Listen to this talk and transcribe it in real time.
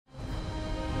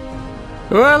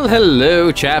Well,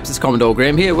 hello chaps, it's Commodore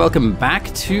Grayum here. Welcome back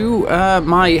to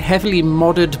my heavily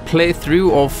modded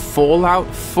playthrough of Fallout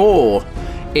 4,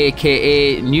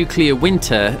 aka Nuclear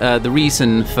Winter. The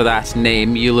reason for that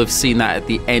name, you'll have seen that at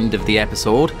the end of the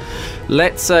episode.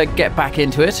 Let's get back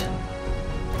into it.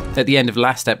 At the end of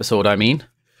last episode, I mean.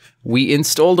 We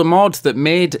installed a mod that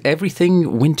made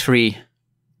everything wintry.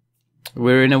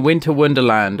 We're in a winter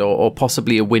wonderland, or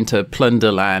possibly a winter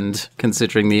plunderland,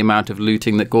 considering the amount of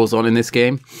looting that goes on in this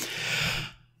game.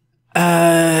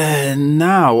 Now,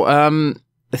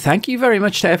 thank you very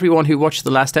much to everyone who watched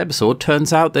the last episode.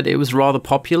 Turns out that it was rather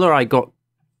popular. I got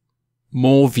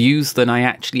more views than I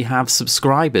actually have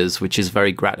subscribers, which is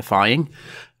very gratifying.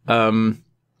 Now,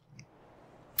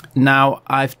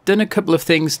 I've done a couple of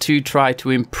things to try to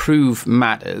improve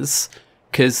matters,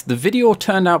 because the video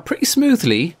turned out pretty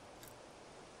smoothly.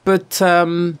 But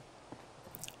I'm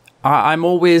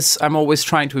always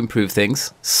trying to improve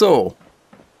things. So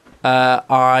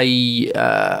I've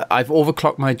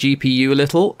overclocked my GPU a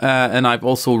little, and I've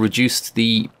also reduced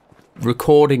the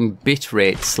recording bit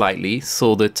rate slightly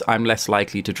so that I'm less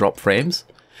likely to drop frames.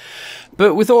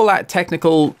 But with all that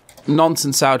technical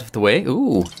nonsense out of the way,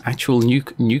 ooh, actual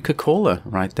Nuka-Cola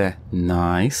right there,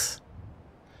 nice.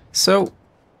 So.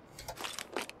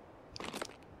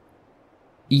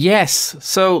 Yes,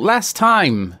 so last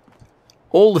time,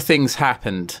 all the things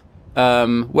happened.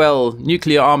 Well,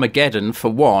 nuclear Armageddon,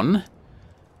 for one.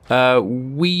 That's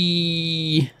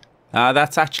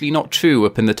actually not true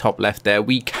up in the top left there.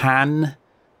 We can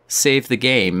save the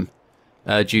game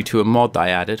due to a mod I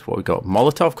added. What we got?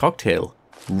 Molotov cocktail.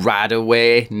 Rad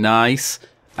away, nice.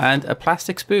 And a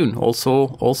plastic spoon,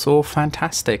 also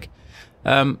fantastic.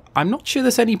 I'm not sure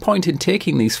there's any point in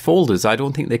taking these folders. I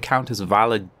don't think they count as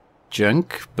valid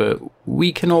junk, but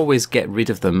we can always get rid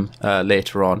of them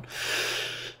later on.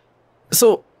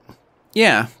 So,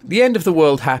 yeah, the end of the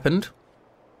world happened.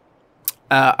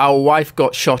 Our wife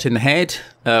got shot in the head,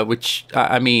 which,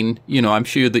 I mean, you know, I'm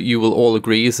sure that you will all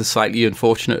agree is a slightly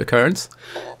unfortunate occurrence.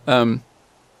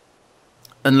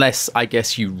 Unless, I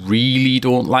guess, you really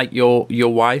don't like your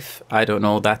wife. I don't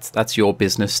know, that's your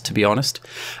business, to be honest.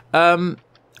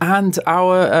 And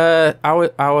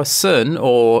our son,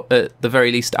 or at the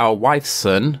very least our wife's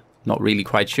son, not really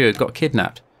quite sure, got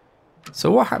kidnapped. So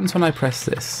what happens when I press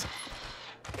this?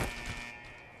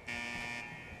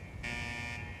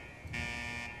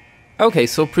 Okay,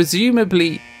 so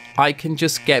presumably I can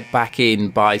just get back in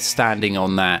by standing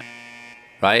on that,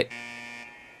 right?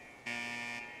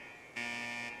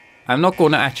 I'm not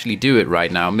going to actually do it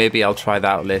right now. Maybe I'll try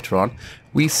that out later on.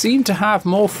 We seem to have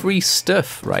more free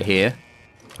stuff right here.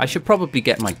 I should probably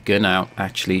get my gun out,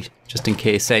 actually, just in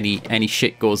case any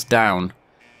shit goes down.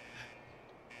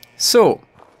 So,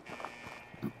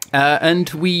 and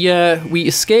we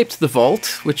escaped the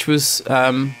vault, which was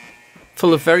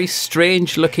full of very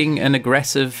strange-looking and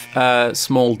aggressive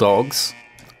small dogs.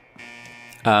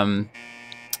 I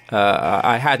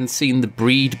hadn't seen the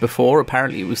breed before.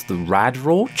 Apparently, it was the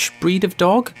Radroach breed of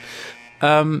dog.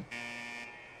 Yeah,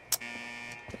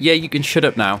 you can shut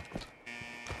up now.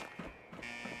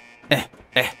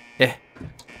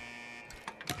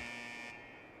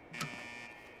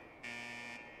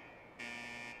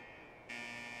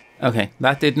 Okay,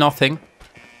 that did nothing.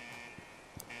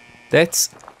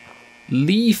 Let's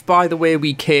leave by the way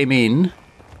we came in.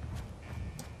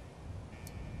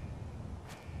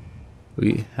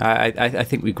 I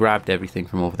think we grabbed everything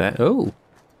from over there. Oh.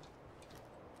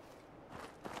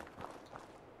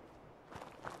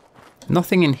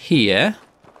 Nothing in here.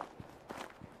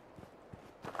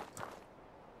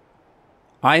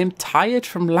 I am tired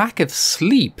from lack of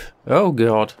sleep. Oh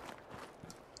god.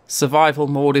 Survival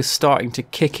mode is starting to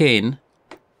kick in.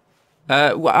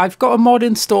 I've got a mod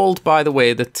installed, by the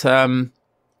way, that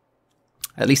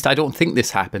at least I don't think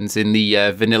this happens in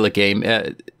the vanilla game.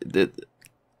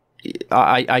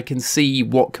 I can see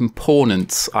what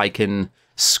components I can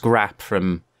scrap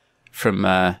from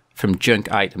junk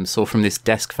items. So from this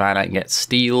desk fan, I can get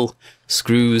steel,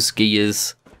 screws,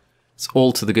 gears. It's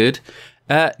all to the good.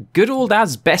 Good old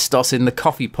asbestos in the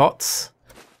coffee pots.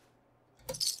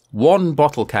 One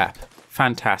bottle cap.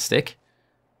 Fantastic.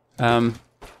 Hello,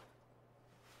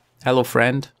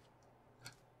 friend.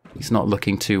 He's not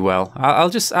looking too well. I'll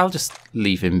just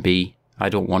leave him be. I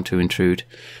don't want to intrude.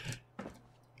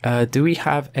 Do we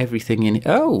have everything in?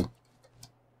 Oh,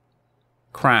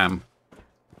 cram,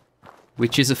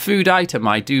 which is a food item,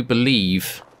 I do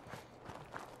believe.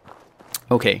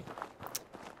 Okay,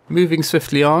 moving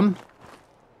swiftly on.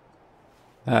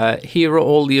 Here are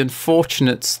all the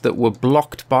unfortunates that were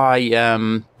blocked by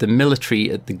the military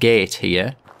at the gate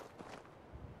here.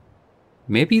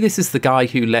 Maybe this is the guy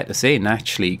who let us in,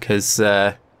 actually, because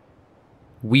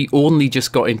we only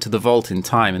just got into the vault in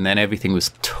time and then everything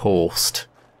was toast.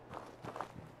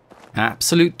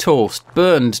 Absolute toast.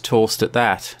 Burned toast at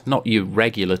that. Not your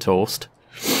regular toast.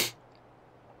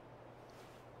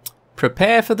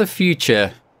 Prepare for the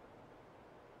future.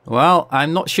 Well,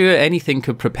 I'm not sure anything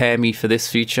could prepare me for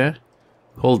this future.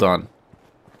 Hold on.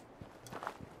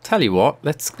 Tell you what,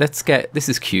 let's get, this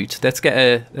is cute. Let's get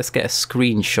a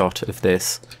screenshot of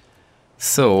this.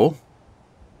 So,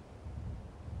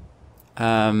 get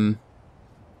a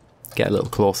little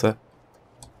closer.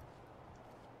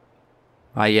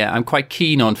 Yeah, I'm quite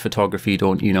keen on photography,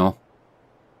 don't you know?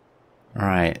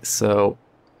 Alright, so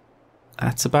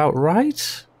that's about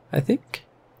right, I think.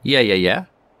 Yeah.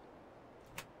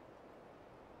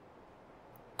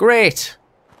 Great!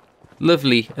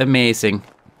 Lovely, amazing.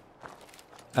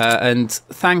 And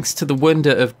thanks to the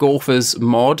wonder of Gopher's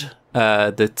mod,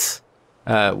 what's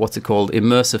it called,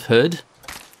 Immersive HUD,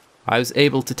 I was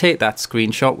able to take that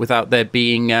screenshot without there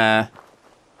being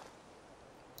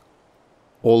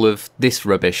all of this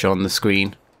rubbish on the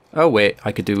screen. Oh wait,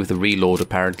 I could do with a reload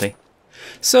apparently.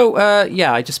 So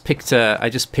yeah, I just picked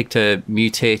a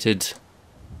mutated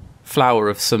flower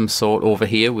of some sort over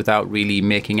here without really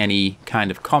making any kind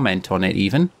of comment on it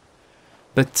even.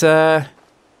 But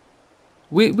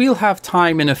we'll have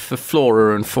time enough for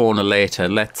flora and fauna later.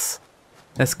 Let's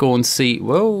go and see.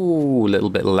 Whoa, a little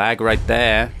bit of lag right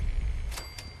there.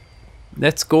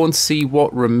 Let's go and see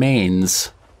what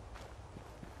remains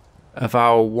of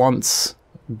our once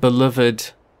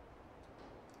beloved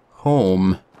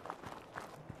home.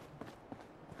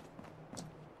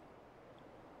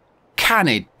 Can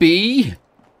it be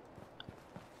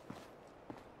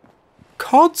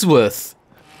Codsworth?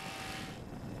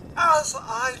 As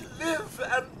I live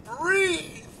and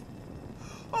breathe.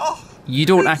 Oh, you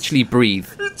don't actually breathe.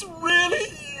 It's really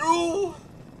you.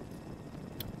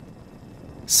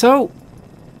 So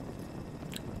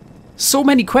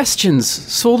many questions,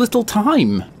 so little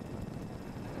time.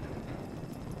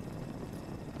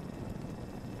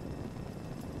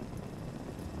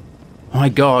 My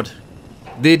God,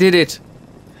 they did it.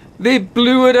 They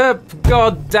blew it up.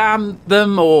 God damn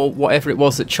them, or whatever it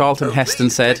was that Charlton Heston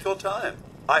said. Take your time.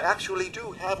 I actually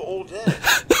do have all day.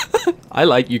 I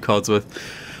like you, Codsworth.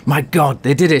 My God,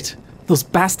 they did it. Those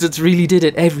bastards really did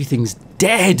it. Everything's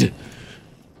dead.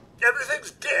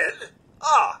 Everything's dead?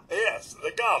 Ah, yes,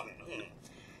 the garden.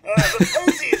 The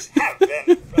posies have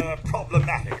been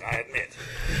problematic, I admit.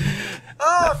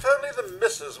 Ah, if only the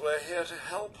missus were here to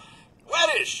help.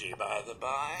 Where is she, by the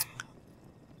by?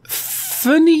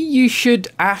 Funny you should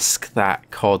ask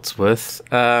that, Codsworth.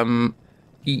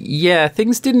 Yeah,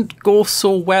 things didn't go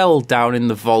so well down in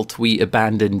the vault we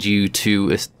abandoned you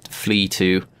to flee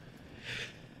to.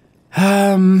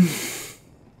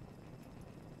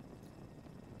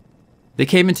 They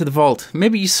came into the vault.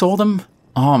 Maybe you saw them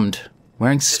armed,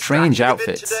 wearing strange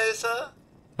outfits. Today, sir?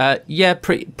 Yeah,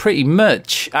 pretty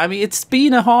much. I mean, it's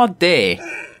been a hard day.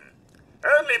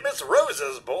 Only Miss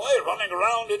Rose's boy running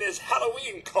around in his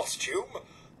Halloween costume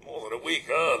more than a week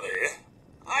early.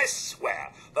 I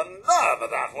swear, the nerve of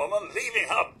that woman leaving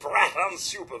her brat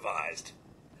unsupervised.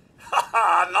 Ha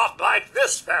ha, not like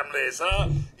this family, sir.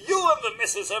 You and the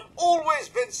missus have always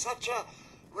been such a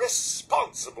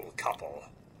responsible couple.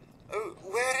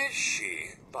 Where is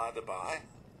she, by the by?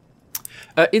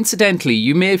 Incidentally,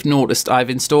 you may have noticed I've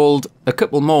installed a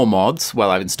couple more mods.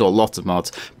 Well, I've installed lots of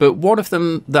mods, but one of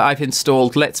them that I've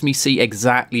installed lets me see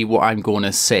exactly what I'm going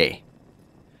to say.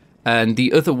 And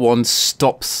the other one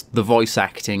stops the voice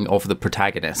acting of the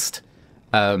protagonist.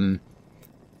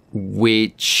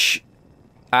 Which,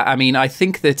 I mean, I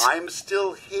think that... I'm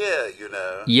still here, you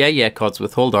know. Yeah,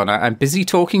 Codsworth, hold on. I'm busy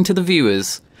talking to the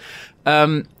viewers.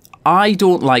 I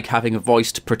don't like having a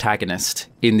voiced protagonist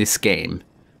in this game.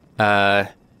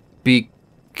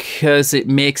 Because it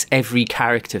makes every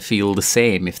character feel the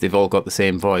same if they've all got the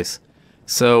same voice.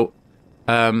 So,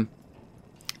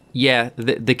 yeah,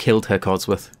 they killed her,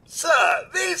 Codsworth. Sir,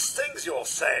 these things you're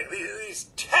saying, these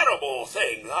terrible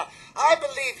things, I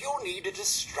believe you need a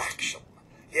distraction.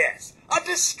 Yes, a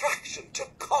distraction to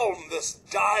calm this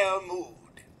dire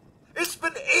mood. It's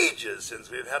been ages since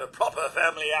we've had a proper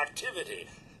family activity.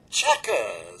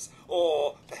 Checkers,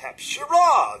 or perhaps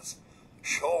charades.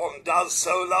 Sean does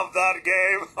so love that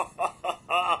game.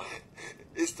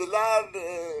 Is the lad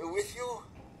with you?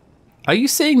 Are you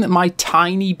saying that my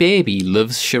tiny baby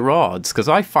loves charades? Because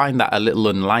I find that a little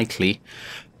unlikely.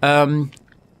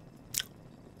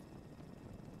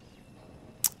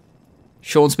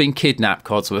 Sean's been kidnapped,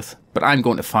 Codsworth, but I'm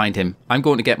going to find him. I'm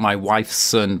going to get my wife's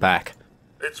son back.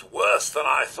 It's worse than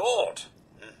I thought.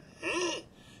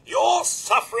 You're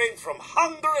suffering from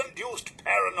hunger-induced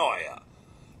paranoia.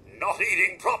 Not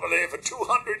eating properly for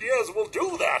 200 years will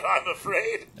do that, I'm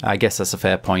afraid. I guess that's a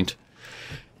fair point.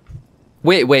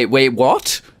 Wait,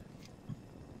 what?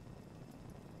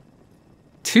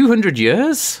 200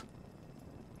 years?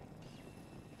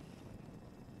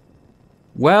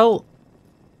 Well...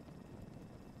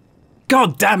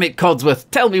 God damn it,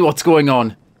 Codsworth, tell me what's going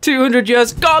on. 200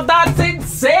 years? God, that's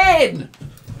insane!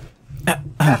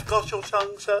 Have got your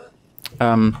tongue, sir?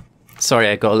 Sorry,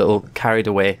 I got a little carried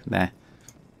away there.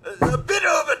 A bit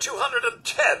over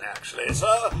 210, actually,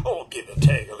 sir. Or give or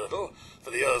take a little,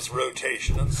 for the Earth's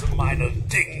rotation and some minor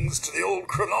dings to the old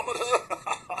chronometer.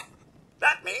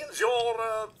 That means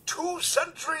you're 2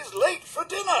 centuries late for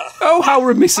dinner. Oh, how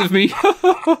remiss of me.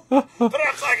 Perhaps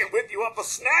I can whip you up a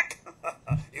snack?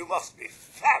 You must be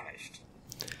famished.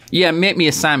 Yeah, make me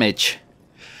a sandwich.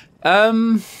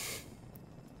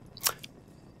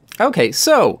 Okay,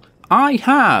 so I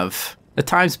have... At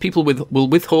times people will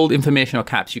withhold information or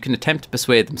caps. You can attempt to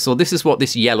persuade them. So this is what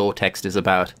this yellow text is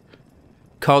about.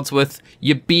 Codsworth,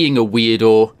 you're being a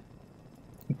weirdo.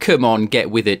 Come on, get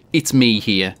with it. It's me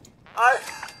here.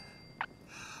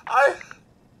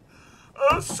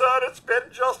 Oh, sir, it's been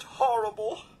just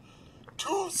horrible.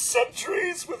 2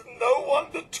 centuries with no one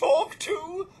to talk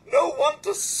to, no one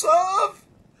to serve.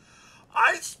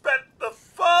 I spent the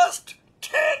first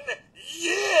 10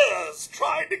 years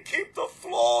trying to keep the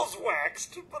floors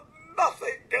waxed, but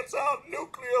nothing gets out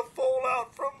nuclear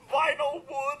fallout from vinyl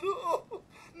wood. Oh,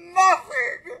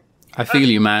 nothing. I feel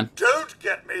you, man. Don't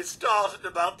get me started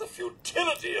about the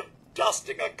futility of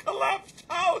dusting a collapsed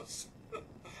house.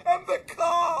 And the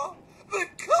car.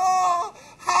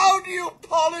 How do you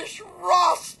polish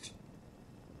rust?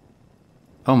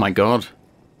 Oh my god.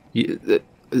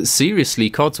 Seriously,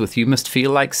 Codsworth, you must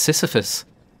feel like Sisyphus.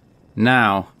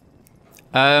 Now.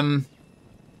 But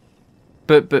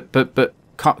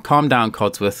calm down,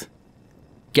 Codsworth.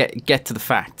 Get to the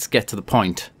facts. Get to the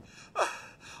point.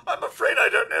 I'm afraid I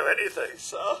don't know anything,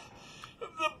 sir.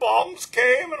 The bombs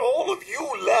came and all of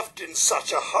you left in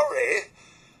such a hurry.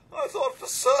 I thought for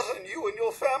certain you and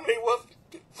your family were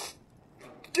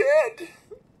dead.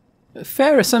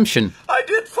 Fair assumption. I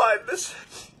did find this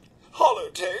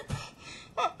holotape.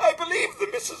 I believe the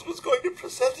missus was going to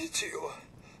present it to you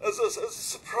as a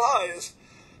surprise.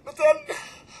 But then,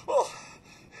 well,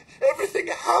 everything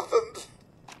happened.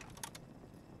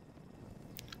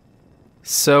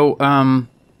 So,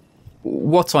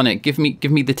 what's on it? Give me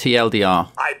the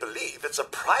TLDR. I believe it's a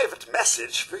private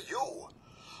message for you.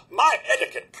 My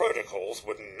etiquette protocols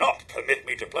would not permit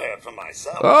me to play it for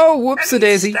myself. Oh,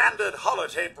 whoops-a-daisy. Any standard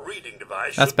holotape reading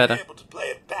device That's should better. be able to play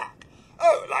it back.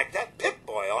 Oh, like that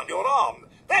Pip-Boy on your arm.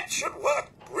 That should work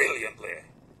brilliantly.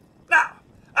 Now,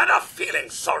 enough feeling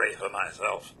sorry for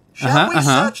myself. Shall we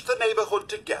search the neighborhood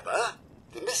together?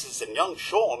 The missus and young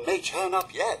Sean may turn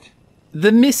up yet.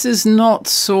 The missus not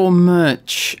so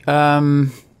much.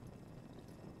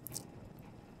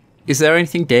 Is there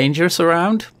anything dangerous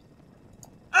around?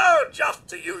 Oh, just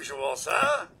the usual,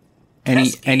 sir.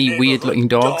 Any weird looking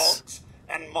dogs?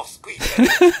 And mosquitoes.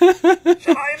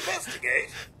 Shall I investigate?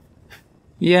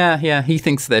 Yeah, he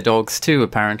thinks they're dogs too,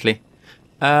 apparently.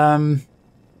 Okay.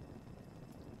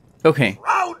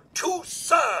 Round 2,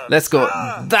 sir. Let's go.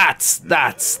 Sir. That's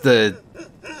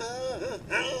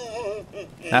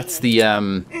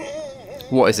the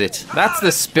what is it? That's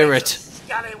the spirit.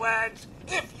 Scallywags,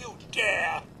 if you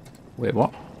dare. Wait,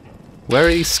 what? Where are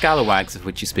these scalawags of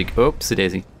which you speak?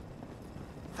 Oops-a-daisy.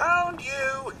 Found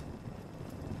you.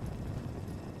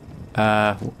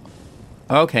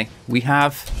 Okay, we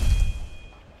have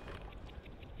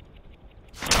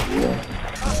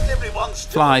Trust everyone's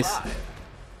still flies. alive.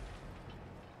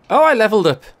 Oh, I leveled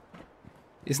up.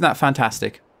 Isn't that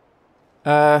fantastic?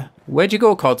 Where'd you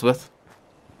go, Codsworth?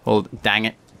 Oh, dang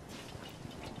it.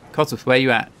 Codsworth, where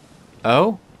you at?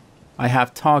 Oh, I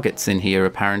have targets in here,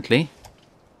 apparently.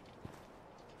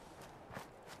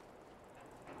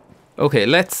 Okay,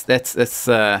 let's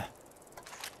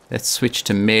switch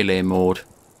to melee mode.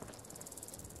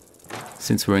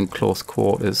 Since we're in close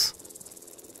quarters.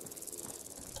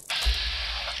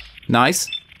 Nice.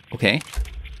 Okay.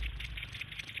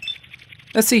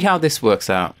 Let's see how this works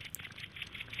out.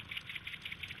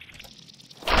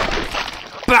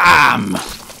 BAM!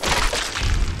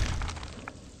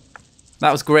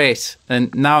 That was great.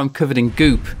 And now I'm covered in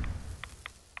goop.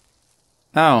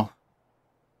 Oh.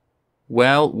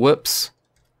 Well, whoops.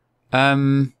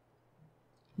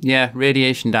 Yeah,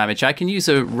 radiation damage. I can use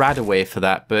a radaway for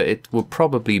that, but it will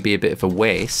probably be a bit of a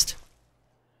waste.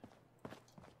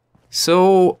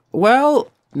 So, well,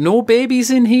 no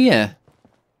babies in here.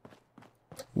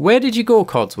 Where did you go,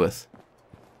 Codsworth?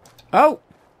 Oh!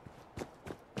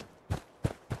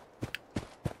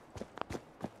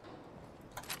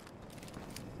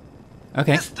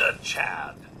 Okay. Mr.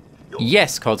 Chad.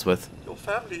 Yes, Codsworth. Your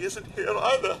family isn't here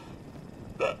either.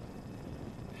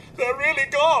 They're really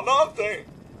gone, aren't they?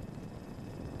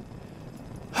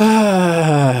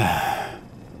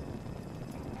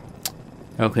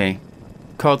 Okay.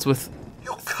 Codsworth,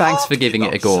 thanks for giving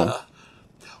it a go. Sir.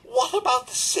 What about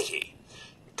the city?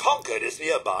 Concord is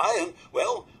nearby, and,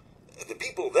 well, the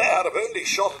people there have only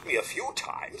shot at me a few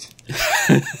times.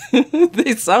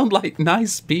 They sound like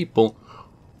nice people.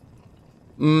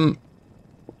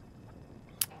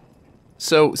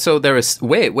 So there is...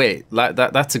 Wait.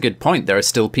 That's a good point. There are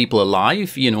still people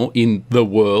alive, you know, in the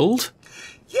world.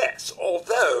 Yes,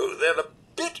 although they're a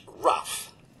bit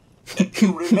rough.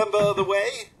 You remember the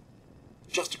way?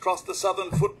 Just across the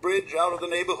southern footbridge, out of the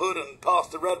neighborhood and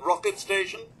past the Red Rocket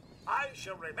Station? I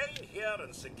shall remain here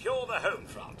and secure the home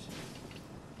front.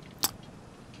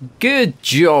 Good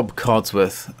job,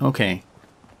 Codsworth. Okay.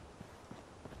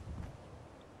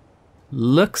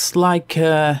 Looks like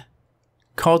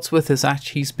Codsworth has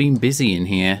actually been busy in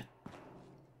here.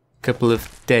 Couple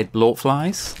of dead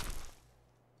bloatflies.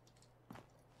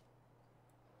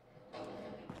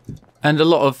 And a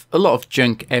lot of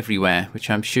junk everywhere, which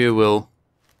I'm sure will...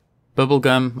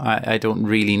 Bubblegum, I don't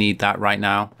really need that right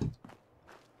now.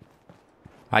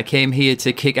 I came here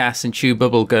to kick ass and chew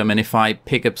bubblegum, and if I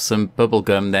pick up some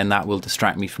bubblegum, then that will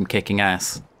distract me from kicking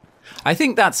ass. I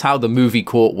think that's how the movie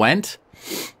quote went.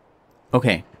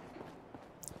 Okay.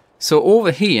 So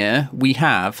over here, we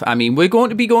have... I mean, we're going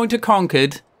to be going to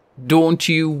Concord. Don't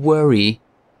you worry,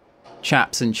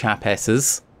 chaps and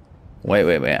chapesses.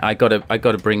 Wait. I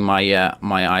gotta bring my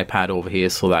my iPad over here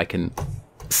so that I can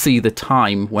see the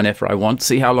time whenever I want.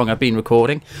 See how long I've been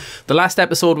recording. The last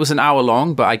episode was an hour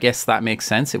long, but I guess that makes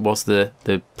sense. It was the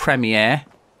premiere,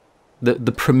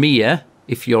 the premiere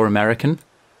if you're American,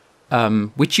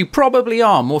 which you probably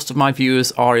are. Most of my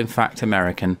viewers are in fact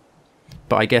American,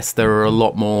 but I guess there are a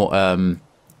lot more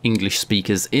English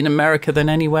speakers in America than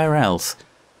anywhere else.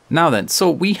 Now then,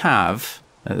 so we have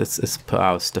let's put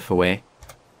our stuff away.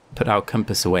 Put our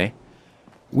compass away.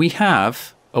 We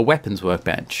have a weapons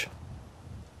workbench.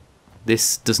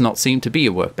 This does not seem to be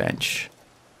a workbench.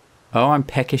 Oh, I'm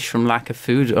peckish from lack of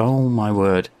food. Oh, my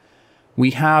word.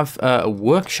 We have a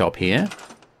workshop here.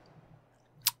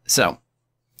 So,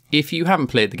 if you haven't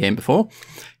played the game before,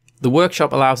 the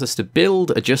workshop allows us to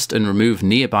build, adjust, and remove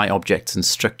nearby objects and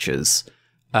structures.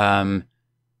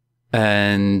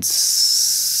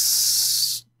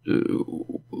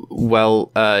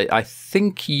 Well, I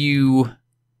think you...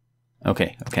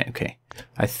 Okay.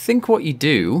 I think what you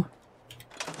do...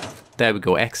 There we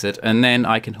go, exit. And then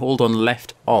I can hold on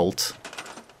left Alt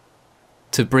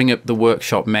to bring up the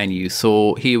workshop menu.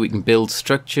 So here we can build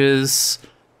structures.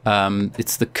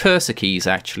 It's the cursor keys,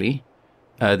 actually,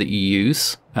 that you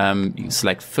use. You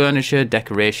select furniture,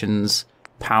 decorations,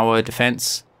 power,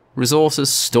 defense,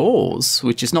 resources, stores,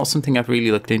 which is not something I've really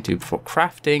looked into before.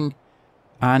 Crafting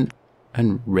and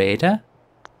raider.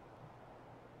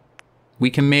 We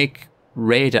can make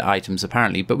raider items,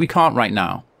 apparently, but we can't right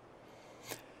now.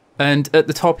 And at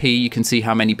the top here, you can see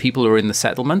how many people are in the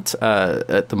settlement.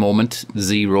 At the moment,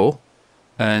 0.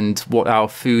 And what our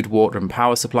food, water, and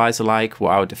power supplies are like.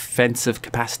 What our defensive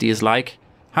capacity is like.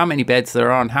 How many beds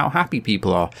there are and how happy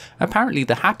people are. Apparently,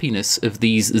 the happiness of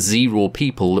these 0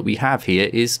 people that we have here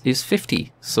is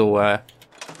 50. So,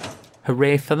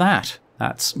 hooray for that.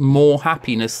 That's more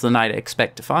happiness than I'd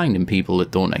expect to find in people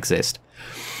that don't exist.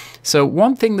 So,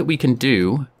 one thing that we can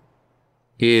do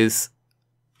is...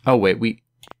 Oh, wait,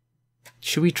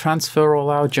 should we transfer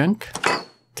all our junk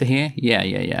to here?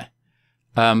 Yeah.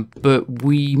 But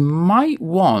we might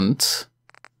want...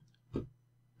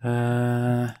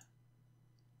 I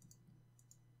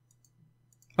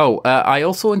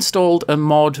also installed a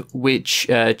mod which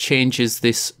changes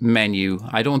this menu.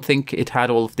 I don't think it had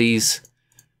all of these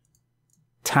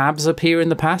tabs up here in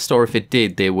the past, or if it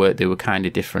did, they were kind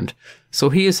of different. So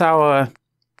here's our...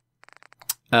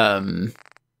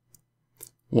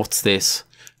 what's this?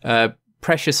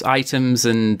 Precious items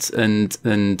and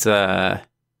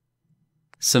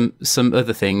some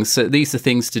other things. So these are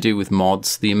things to do with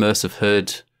mods, the Immersive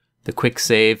HUD, the quick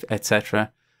save,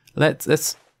 etc.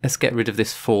 Let's get rid of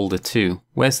this folder too.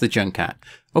 Where's the junk at?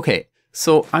 Okay,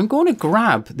 so I'm going to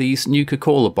grab these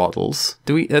Nuka-Cola bottles.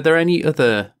 Are there any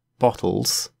other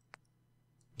bottles?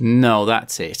 No,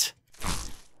 that's it.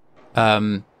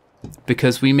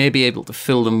 Because we may be able to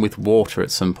fill them with water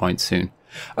at some point soon.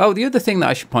 Oh, the other thing that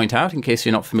I should point out, in case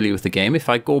you're not familiar with the game, if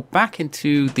I go back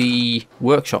into the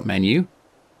workshop menu,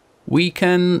 we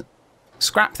can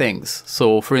scrap things.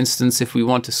 So for instance, if we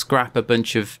want to scrap a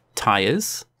bunch of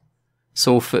tires,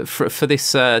 so for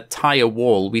this tire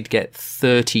wall, we'd get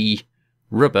 30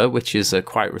 rubber, which is a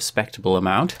quite respectable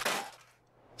amount.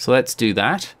 So let's do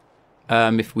that.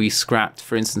 If we scrapped,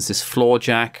 for instance, this floor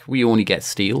jack, we only get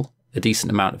steel, a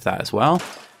decent amount of that as well.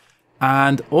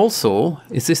 And also,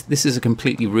 this is a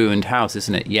completely ruined house,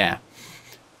 isn't it? Yeah.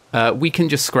 We can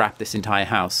just scrap this entire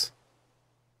house.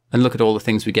 And look at all the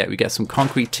things we get. We get some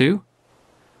concrete too.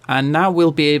 And now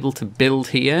we'll be able to build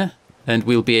here, and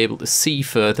we'll be able to see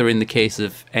further in the case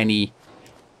of any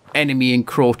enemy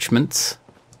encroachments.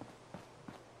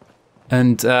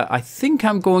 And I think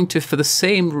I'm going to, for the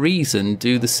same reason,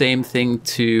 do the same thing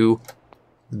to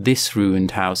this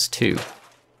ruined house too.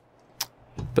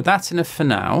 But that's enough for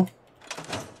now.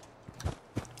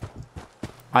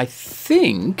 I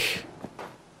think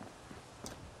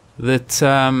that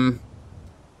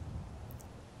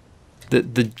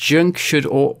the junk should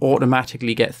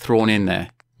automatically get thrown in there.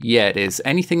 Yeah, it is.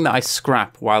 Anything that I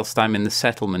scrap whilst I'm in the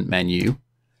settlement menu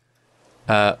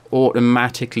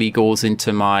automatically goes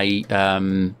into my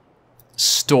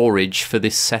storage for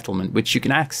this settlement, which you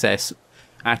can access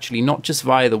actually not just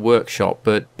via the workshop,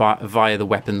 but via the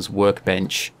weapons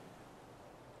workbench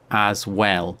as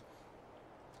well.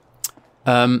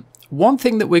 One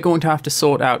thing that we're going to have to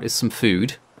sort out is some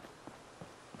food.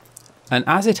 And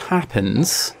as it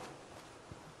happens,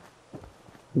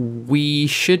 we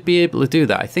should be able to do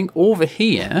that. I think over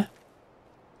here...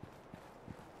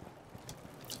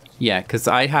 Yeah, because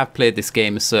I have played this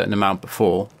game a certain amount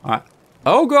before.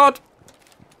 Oh, God!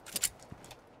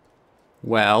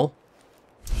 Well...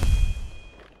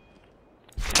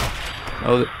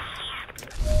 Oh,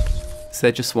 is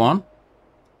there just one?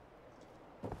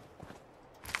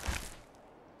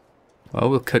 Well,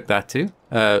 we'll cook that too.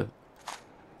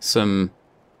 Some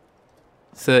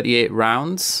 38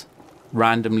 rounds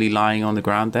randomly lying on the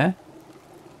ground there.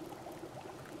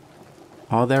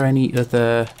 Are there any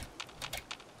other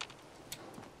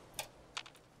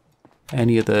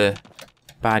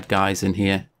bad guys in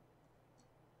here?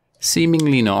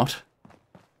 Seemingly not.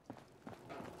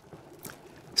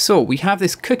 So we have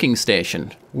this cooking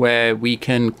station where we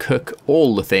can cook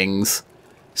all the things.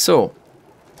 So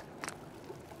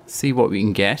see what we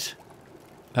can get.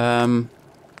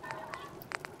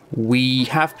 We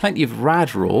have plenty of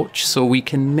rad roach, so we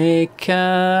can make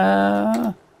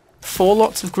 4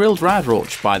 lots of grilled rad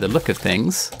roach by the look of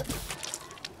things.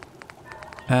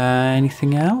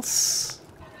 Anything else?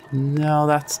 No,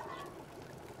 that's...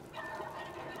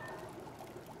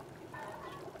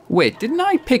 Wait, didn't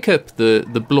I pick up the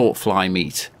bloatfly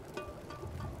meat?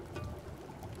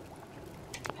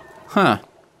 Huh.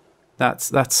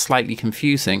 That's slightly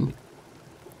confusing.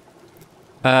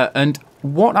 And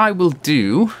what I will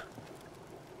do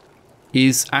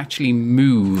is actually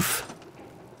move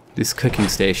this cooking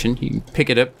station. You can pick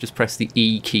it up, just press the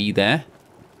E key there.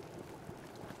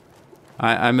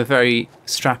 I'm a very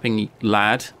strapping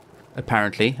lad,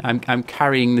 apparently. I'm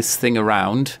carrying this thing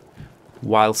around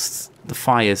whilst the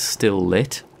fire's still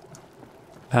lit.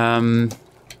 And,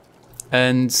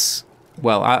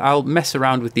 well, I'll mess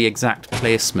around with the exact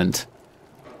placement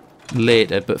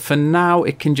later, but for now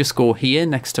it can just go here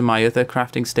next to my other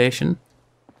crafting station.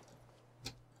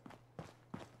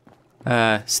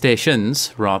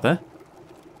 Stations, rather.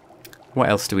 What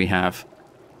else do we have?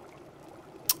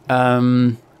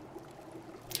 Oh,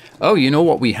 you know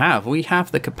what we have? We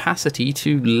have the capacity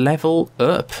to level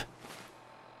up.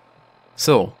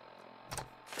 So.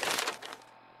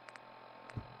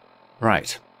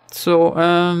 Right. So,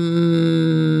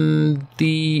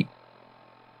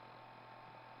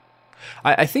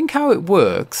 I think how it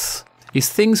works is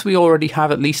things we already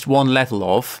have at least one level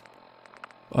of.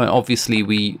 Obviously,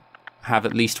 we have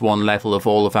at least one level of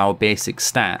all of our basic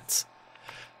stats.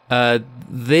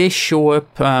 They show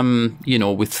up, you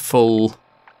know, with full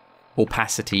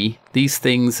opacity. These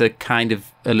things are kind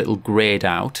of a little grayed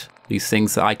out. These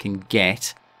things that I can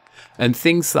get. And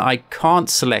things that I can't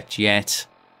select yet,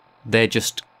 they're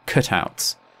just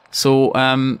cutouts. So,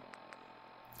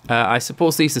 I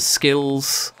suppose these are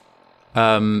skills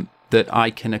that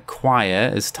I can acquire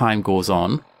as time goes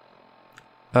on.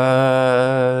 And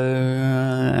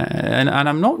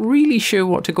I'm not really sure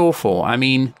what to go for. I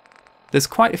mean, there's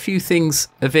quite a few things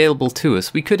available to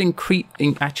us. We could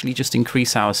actually just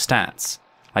increase our stats.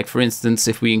 Like, for instance,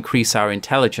 if we increase our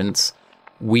intelligence,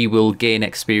 we will gain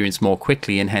experience more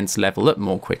quickly and hence level up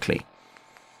more quickly.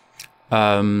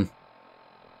 And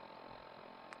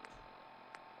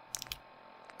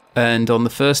on the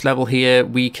first level here,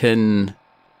 we can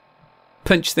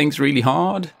punch things really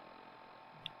hard,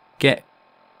 get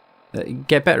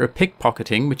get better at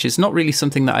pickpocketing, which is not really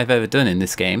something that I've ever done in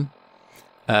this game.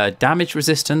 Damage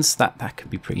resistance, that could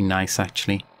be pretty nice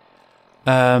actually.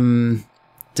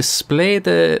 Display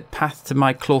the path to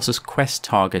my closest quest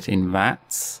target in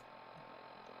V.A.T.S.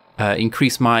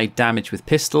 Increase my damage with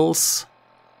pistols.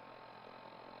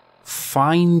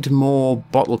 Find more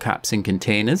bottle caps in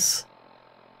containers.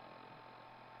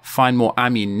 Find more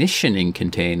ammunition in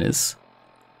containers.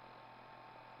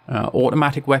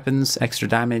 Automatic weapons, extra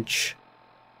damage.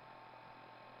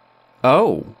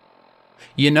 Oh.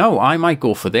 You know, I might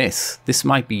go for this. This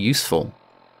might be useful.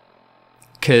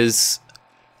 Because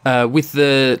with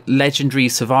the legendary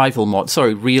survival mod,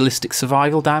 sorry, realistic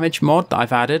survival damage mod that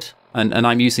I've added, and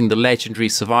I'm using the legendary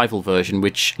survival version,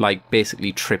 which like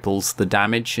basically triples the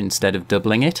damage instead of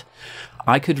doubling it,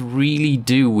 I could really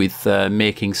do with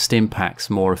making stim packs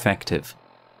more effective.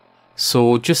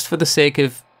 So just for the sake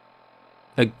of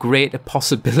a greater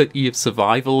possibility of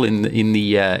survival in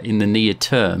the near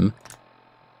term,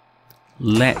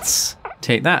 let's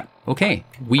take that. Okay,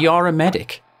 we are a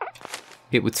medic,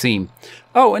 it would seem.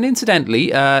 Oh, and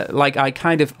incidentally, like I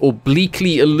kind of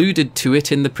obliquely alluded to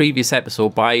it in the previous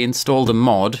episode, but I installed a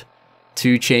mod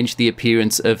to change the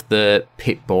appearance of the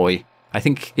Pip-Boy. I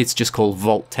think it's just called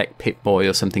Vault-Tec Pip-Boy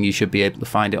or something. You should be able to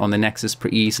find it on the Nexus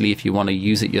pretty easily if you want to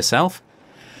use it yourself.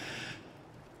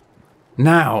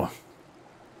 Now,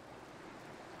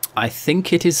 I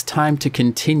think it is time to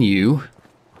continue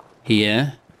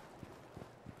here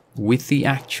with the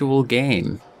actual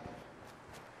game.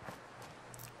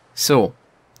 So,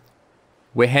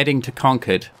 we're heading to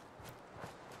Concord,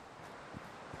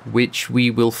 which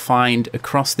we will find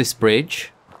across this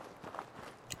bridge,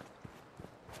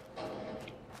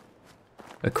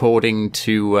 according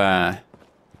to our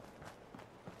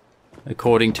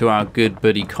good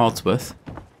buddy Codsworth.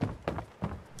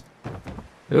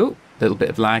 Oh, a little bit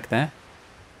of lag there.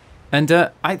 And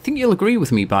I think you'll agree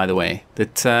with me, by the way,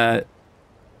 that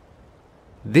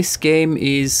this game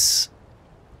is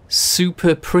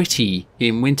super pretty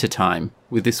in wintertime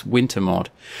with this winter mod.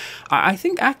 I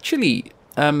think actually...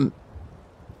 Oh,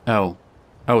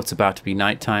 it's about to be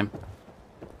nighttime.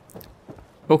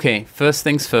 Okay, first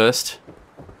things first.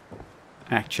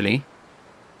 Actually.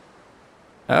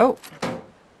 Oh.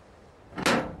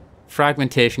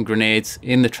 Fragmentation grenades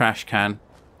in the trash can.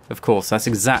 Of course, that's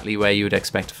exactly where you would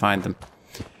expect to find them.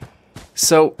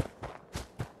 So,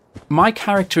 my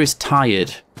character is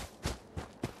tired.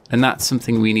 And that's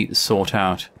something we need to sort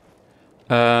out.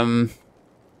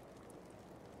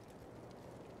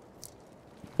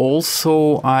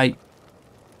 Also,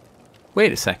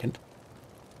 wait a second.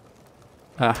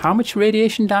 How much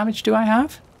radiation damage do I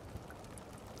have?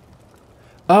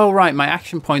 Oh, right, my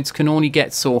action points can only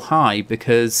get so high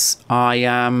because I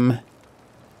am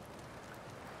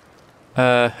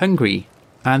hungry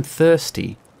and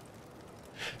thirsty.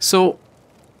 So,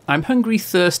 I'm hungry,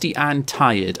 thirsty, and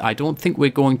tired. I don't think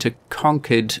we're going to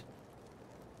Concord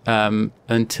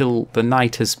until the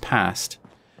night has passed.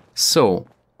 So,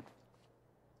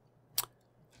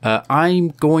 I'm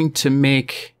going to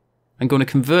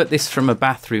convert this from a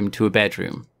bathroom to a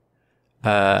bedroom.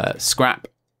 Scrap.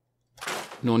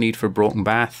 No need for a broken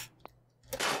bath.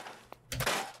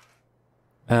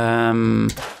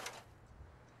 And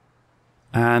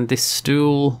this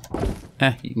stool,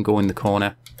 you can go in the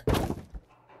corner.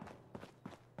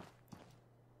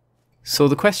 So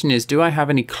the question is, do I have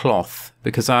any cloth?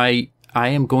 Because I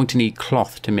am going to need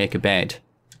cloth to make a bed.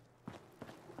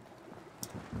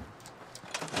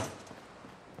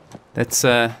 Let's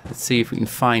see if we can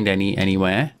find any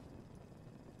anywhere.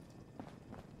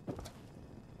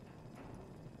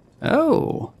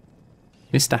 Oh,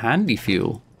 Mr. Handy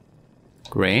Fuel.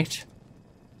 Great.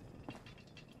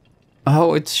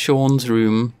 Oh, it's Sean's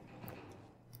room.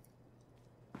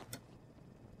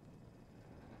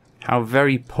 How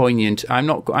very poignant. I'm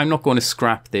not going to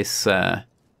scrap this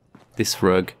this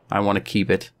rug. I want to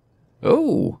keep it.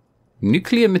 Oh,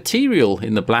 nuclear material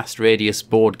in the Blast Radius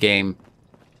board game.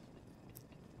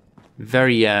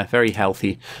 Very very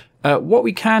healthy. What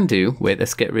we can do, wait,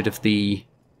 let's get rid of the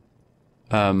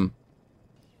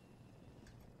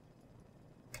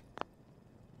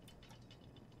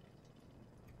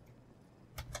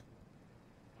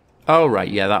oh right,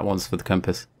 yeah, that one's for the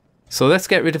compass. So let's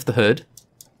get rid of the hood.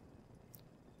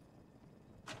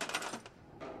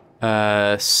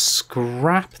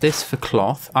 Scrap this for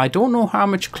cloth. I don't know how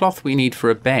much cloth we need for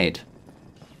a bed.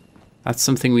 That's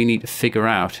something we need to figure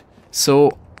out.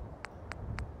 So,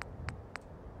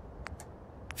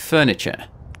 furniture,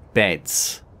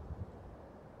 beds.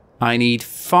 I need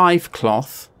 5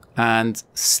 cloth, and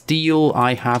steel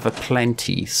I have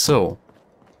aplenty. So,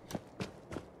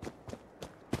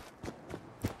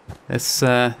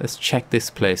 Let's check this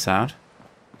place out.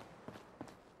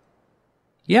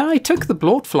 Yeah, I took the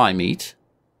bloatfly meat.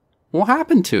 What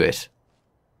happened to it?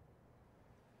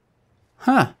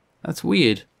 Huh, that's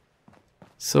weird.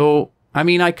 So, I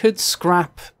mean, I could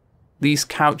scrap these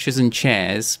couches and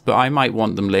chairs, but I might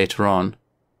want them later on.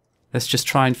 Let's just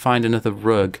try and find another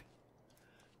rug.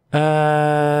 This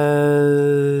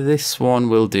one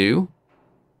will do.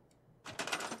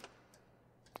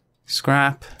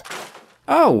 Scrap.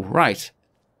 Oh, right.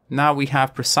 Now we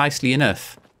have precisely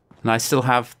enough. And I still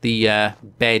have the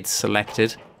bed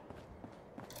selected.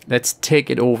 Let's take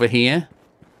it over here.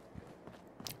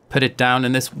 Put it down.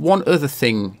 And there's one other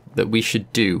thing that we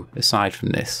should do aside from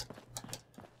this.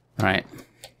 Right.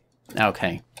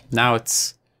 Okay. Now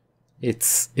it's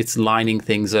lining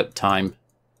things up time.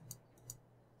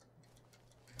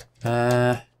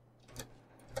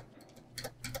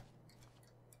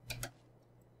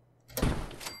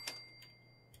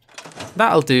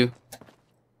 That'll do.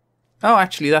 Oh,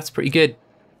 actually, that's pretty good.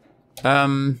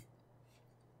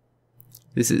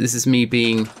 This is me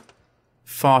being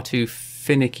far too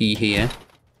finicky here.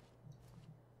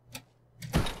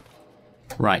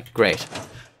 Right, great.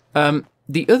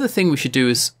 The other thing we should do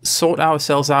is sort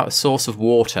ourselves out a source of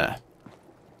water.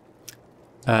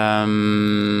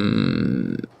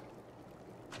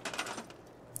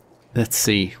 Let's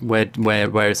see,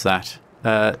 where is that?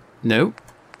 No,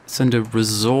 it's under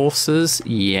resources.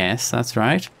 Yes, that's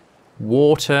right.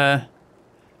 Water,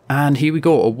 and here we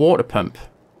go, a water pump.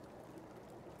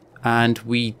 And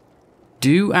we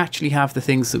do actually have the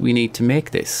things that we need to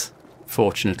make this,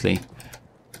 fortunately.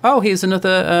 Oh, here's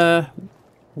another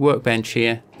workbench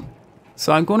here.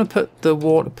 So I'm going to put the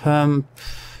water pump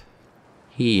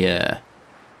here.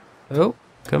 Oh,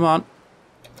 come on.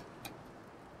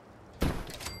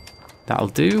 That'll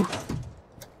do.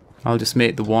 I'll just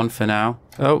make the one for now.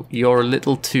 Oh, you're a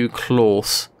little too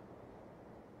close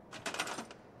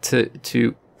to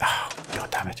oh,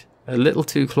 God damn it. A little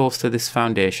too close to this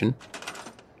foundation.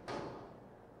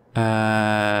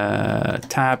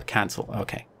 Tab, cancel.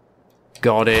 Okay.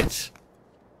 Got it.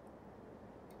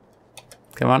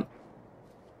 Come on.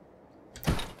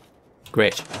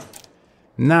 Great.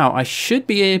 Now, I should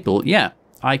be able... Yeah,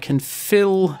 I can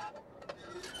fill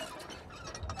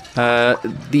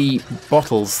the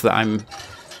bottles that I'm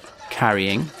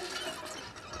carrying.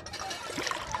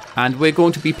 And we're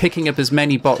going to be picking up as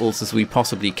many bottles as we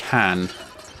possibly can.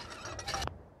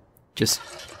 Just...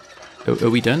 Are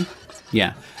we done?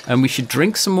 Yeah. And we should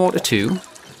drink some water too.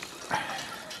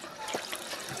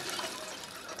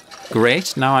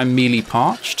 Great. Now I'm mealy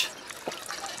parched.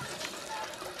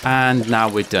 And now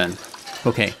we're done.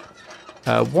 Okay.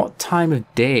 What time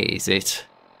of day is it?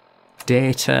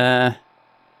 Data...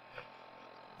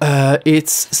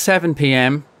 it's 7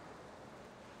 PM.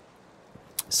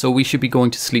 So we should be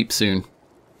going to sleep soon.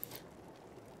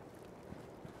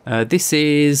 This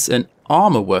is an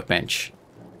armor workbench.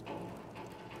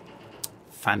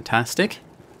 Fantastic.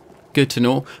 Good to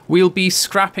know. We'll be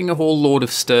scrapping a whole load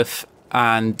of stuff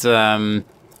and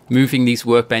moving these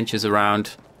workbenches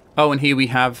around. Oh, and here we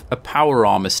have a power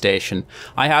armor station.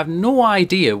 I have no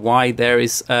idea why there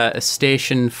is a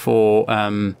station for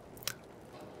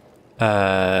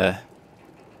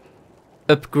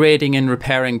upgrading and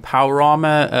repairing power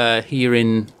armor here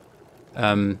in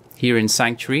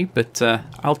Sanctuary, but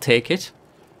I'll take it.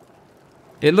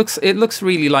 It looks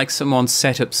really like someone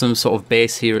set up some sort of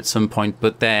base here at some point,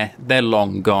 but they're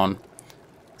long gone.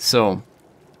 So,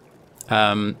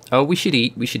 oh, we should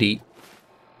eat. We should eat.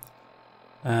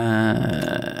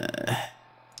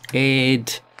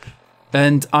 Aid,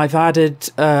 and I've added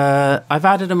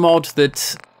a mod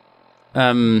that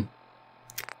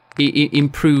it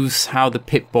improves how the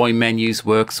Pip-Boy menus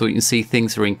work, so you can see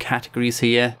things are in categories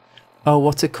here. Oh,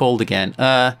 what's it called again?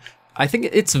 I think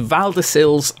it's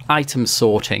Valdesil's item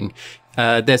sorting.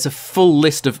 There's a full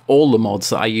list of all the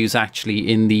mods that I use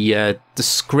actually in the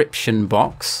description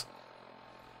box.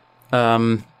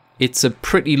 It's a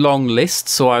pretty long list,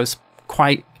 so I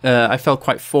felt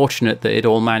quite fortunate that it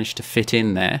all managed to fit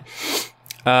in there.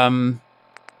 But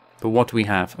what do we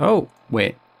have? Oh,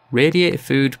 wait. Radiator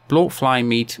food, bloatfly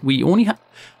meat. We only have...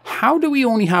 How do we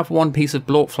only have one piece of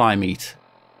bloatfly meat?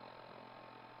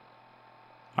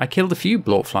 I killed a few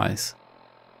bloatflies.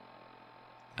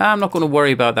 I'm not going to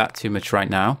worry about that too much right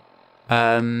now.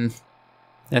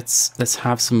 Let's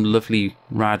have some lovely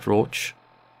rad roach.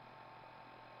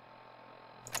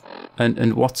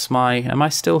 And what's my... Am I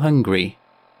still hungry?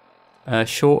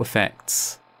 Short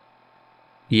effects.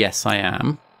 Yes, I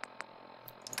am.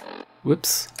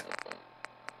 Whoops.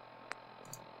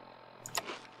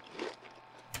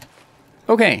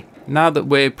 Okay, now that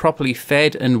we're properly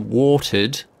fed and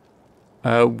watered,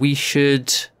 we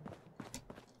should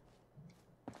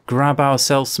grab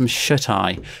ourselves some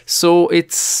shut-eye. So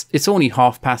it's only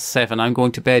 7:30. I'm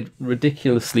going to bed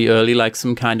ridiculously early, like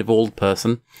some kind of old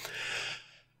person.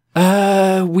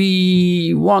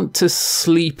 We want to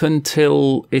sleep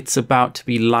until it's about to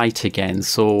be light again,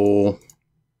 so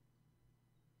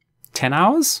 10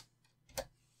 hours?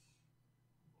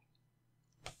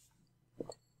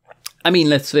 I mean,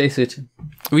 let's face it,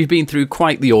 we've been through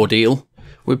quite the ordeal.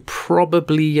 We're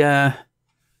probably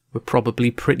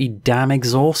pretty damn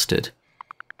exhausted.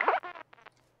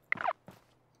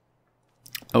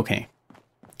 Okay.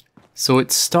 So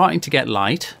it's starting to get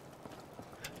light.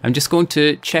 I'm just going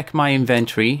to check my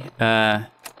inventory. Oh,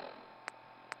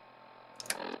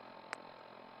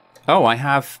 I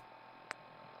have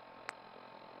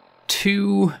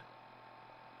 2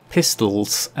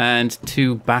 pistols and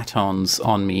 2 batons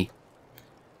on me.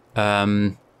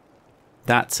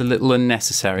 That's a little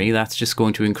unnecessary. That's just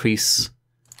going to increase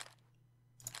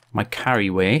my carry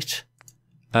weight.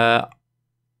 I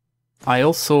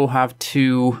also have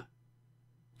 2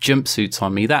 jumpsuits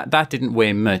on me. That didn't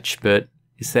weigh much, but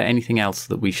is there anything else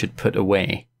that we should put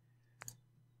away?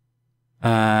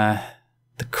 The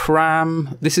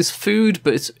cram. This is food,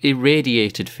 but it's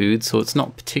irradiated food, so it's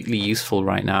not particularly useful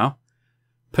right now.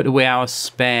 Put away our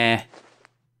spare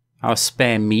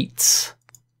meats.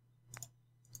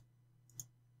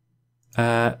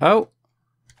 Oh.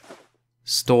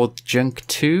 Stored junk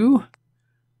too.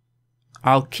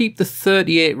 I'll keep the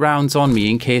 38 rounds on me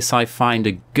in case I find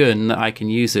a gun that I can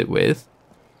use it with.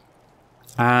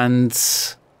 And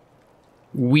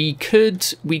we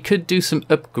could do some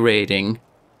upgrading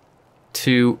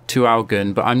to our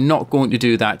gun, but I'm not going to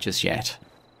do that just yet.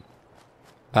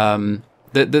 The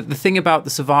thing about the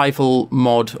survival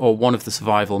mod, or one of the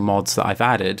survival mods that I've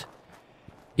added,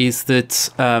 is that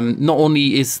not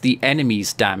only is the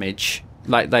enemy's damage,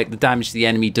 like the damage the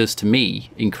enemy does to me,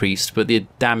 increased, but the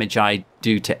damage I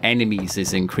do to enemies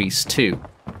is increased too.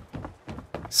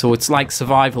 So it's like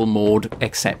survival mode,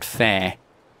 except fair.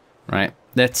 Right,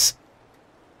 let's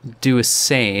do a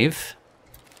save.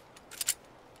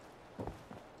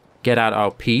 Get out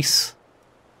our piece.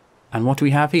 And what do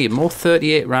we have here? More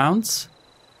 38 rounds.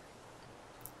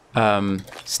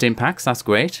 Stim packs, that's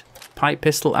great. Pipe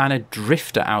pistol and a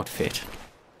drifter outfit.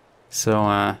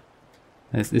 So,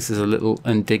 this is a little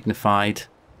undignified.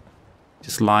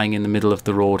 Just lying in the middle of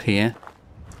the road here.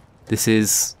 This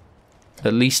is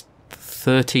at least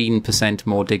 13%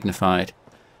 more dignified.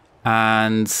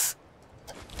 And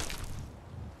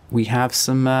we have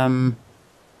some,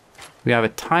 we have a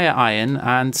tire iron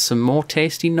and some more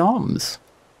tasty noms.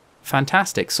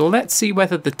 Fantastic. So let's see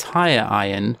whether the tire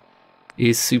iron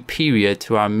is superior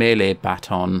to our melee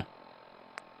baton.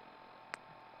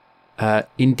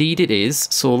 Indeed it is.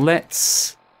 So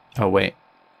let's... Oh, wait.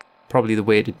 Probably the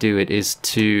way to do it is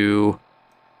to...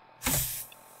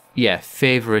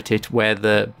 favourite it where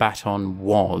the baton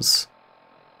was.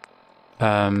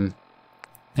 And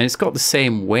it's got the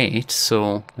same weight,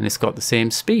 so... And it's got the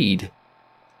same speed.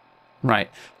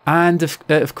 Right. And,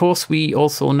 of course, we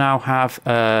also now have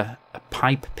a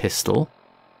pipe pistol,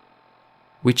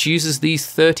 which uses these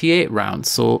 38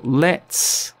 rounds. So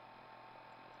let's...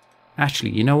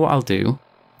 Actually, you know what I'll do?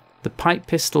 The pipe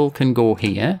pistol can go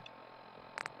here.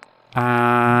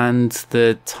 And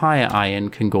the tire iron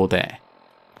can go there.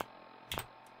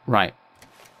 Right.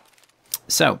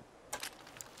 So.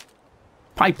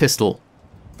 Pipe pistol.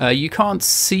 You can't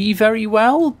see very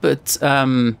well, but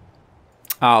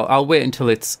I'll wait until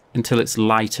it's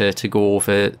lighter to go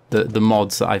over the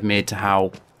mods that I've made to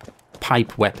how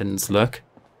pipe weapons look.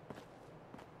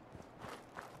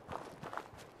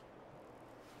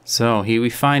 So here we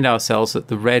find ourselves at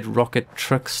the Red Rocket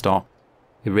truck stop.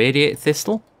 Irradiate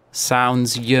thistle?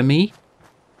 Sounds yummy.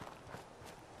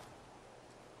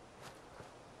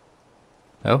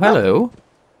 Oh, hello.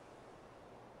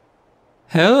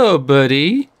 Hello,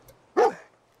 buddy.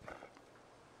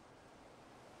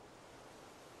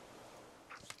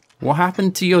 What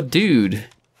happened to your dude?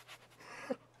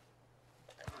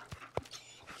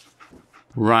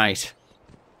 Right.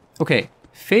 Okay.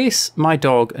 Face my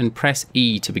dog and press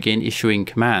E to begin issuing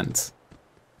commands.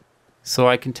 So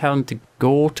I can tell him to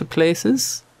go to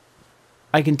places.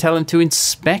 I can tell him to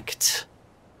inspect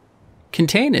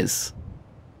containers.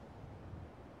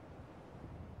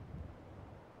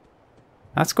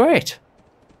 That's great.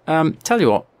 Tell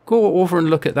you what, go over and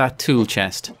look at that tool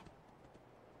chest.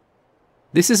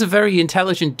 This is a very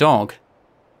intelligent dog.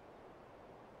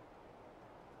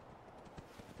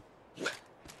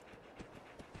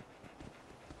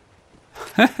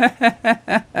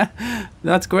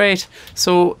 That's great.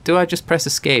 So, do I just press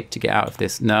escape to get out of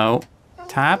this? No.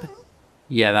 Tab?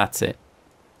 Yeah, that's it.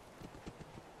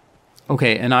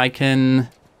 Okay, and I can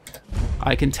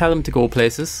tell him to go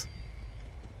places.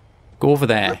 Go over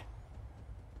there.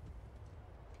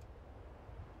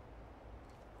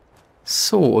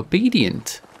 So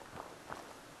obedient.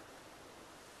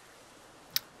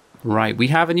 Right, we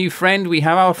have a new friend. We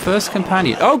have our first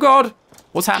companion. Oh God!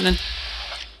 What's happening?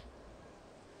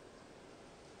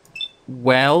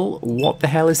 Well, what the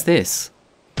hell is this?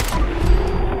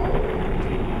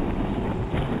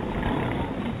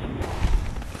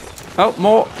 Oh,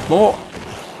 more.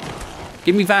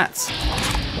 Give me V.A.T.S.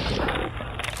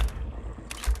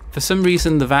 For some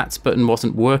reason, the V.A.T.S button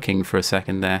wasn't working for a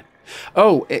second there.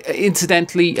 Oh,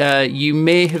 incidentally, you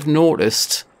may have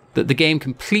noticed that the game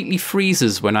completely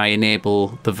freezes when I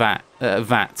enable the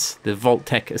V.A.T.S, the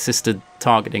Vault-Tec Assisted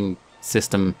Targeting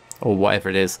System, or whatever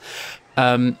it is.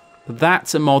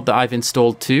 That's a mod that I've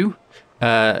installed too,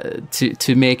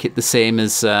 to make it the same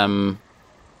as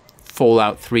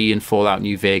Fallout 3 and Fallout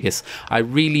New Vegas. I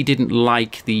really didn't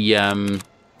like the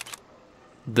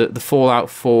Fallout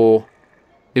 4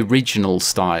 original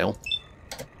style.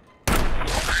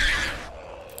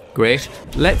 Great.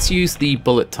 Let's use the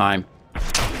bullet time.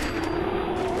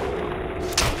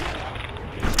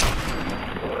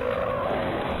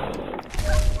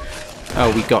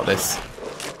 Oh, we got this.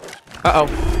 Uh-oh.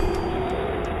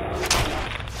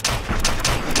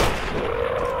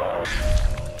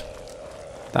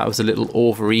 That was a little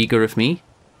over-eager of me,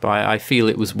 but I feel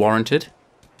it was warranted.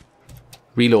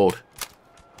 Reload.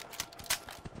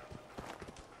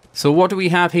 So what do we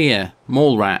have here?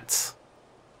 Mole rats.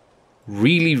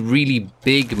 Really, really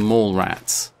big mole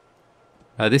rats.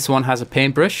 This one has a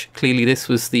paintbrush. Clearly this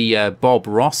was the Bob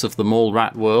Ross of the mole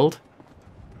rat world.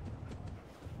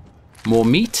 More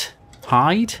meat.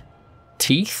 Hide.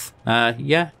 Teeth.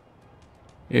 Yeah.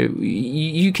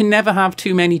 You can never have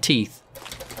too many teeth.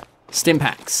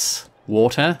 Stimpaks.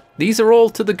 Water. These are all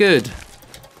to the good.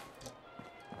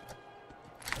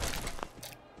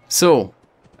 So,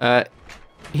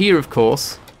 here of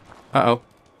course... Uh-oh.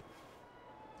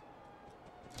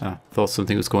 Ah, thought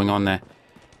something was going on there.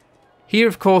 Here,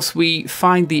 of course, we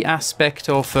find the aspect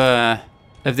of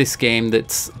this game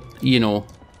that's, you know,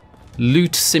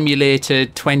 Loot Simulator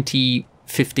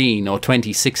 2015 or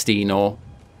 2016 or...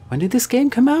 When did this game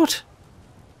come out?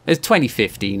 It's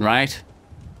 2015, right?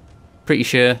 Pretty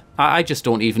sure. I just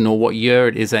don't even know what year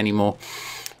it is anymore.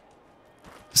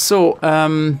 So,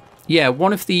 yeah,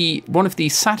 one of the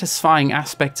satisfying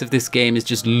aspects of this game is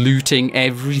just looting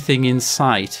everything in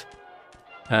sight.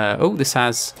 Oh, this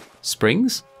has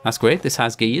springs. That's great. This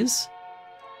has gears.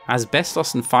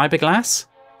 Asbestos and fiberglass.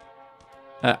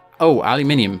 Oh,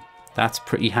 aluminium. That's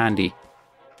pretty handy.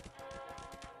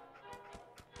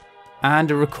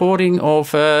 And a recording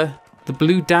of the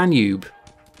Blue Danube,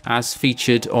 as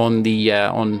featured on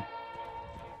the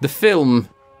film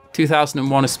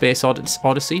 2001: A Space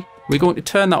Odyssey. We're going to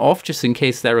turn that off just in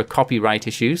case there are copyright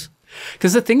issues.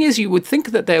 Because the thing is, you would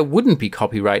think that there wouldn't be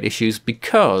copyright issues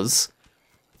because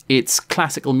it's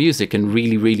classical music and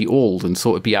really, really old and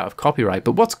so it'd be out of copyright.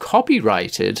 But what's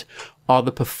copyrighted are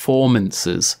the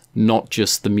performances, not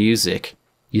just the music.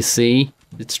 You see?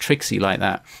 It's tricksy like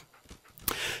that.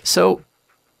 So,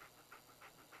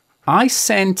 I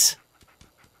sent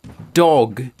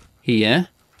Dog here.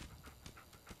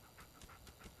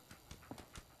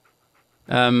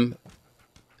 Isn't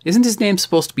his name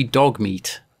supposed to be Dog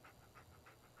Meat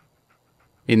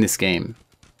in this game?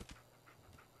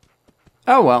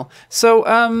 Oh well. So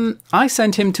I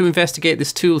sent him to investigate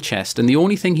this tool chest, and the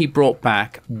only thing he brought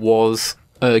back was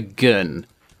a gun.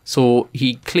 So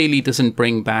he clearly doesn't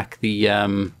bring back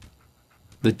the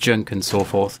junk and so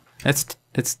forth. Let's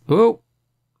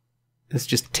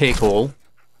just take all.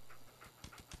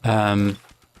 Oh,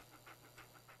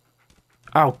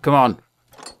 come on.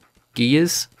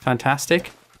 Gears,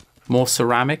 fantastic. More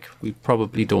ceramic. We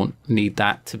probably don't need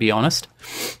that, to be honest.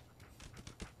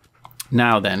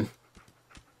 Now then.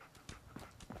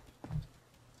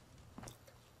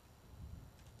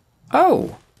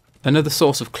 Oh, another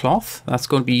source of cloth. That's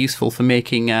going to be useful for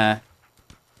making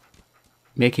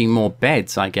more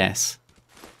beds, I guess.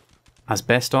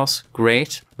 Asbestos,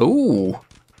 great. Ooh,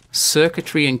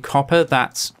 circuitry and copper.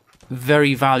 That's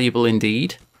very valuable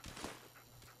indeed.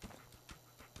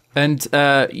 And,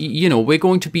 you know, we're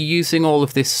going to be using all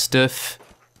of this stuff.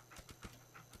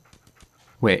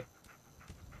 Wait.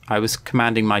 I was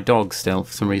commanding my dog still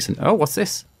for some reason. Oh, what's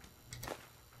this?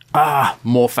 Ah,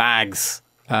 more fags.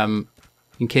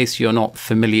 In case you're not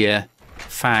familiar,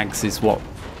 fags is what...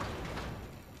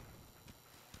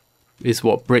 is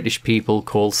what British people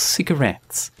call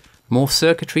cigarettes. More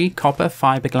circuitry, copper,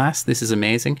 fiberglass. This is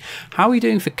amazing. How are we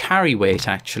doing for carry weight,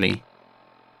 actually?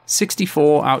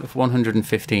 64 out of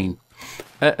 115.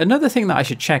 Another thing that I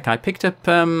should check. I picked up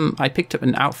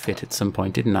an outfit at some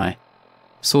point, didn't I?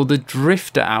 So the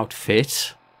drifter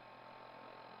outfit.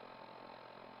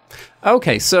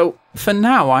 Okay, so for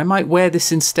now, I might wear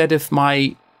this instead of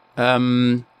my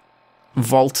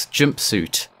Vault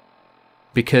jumpsuit,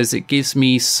 because it gives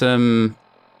me some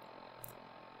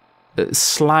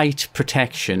slight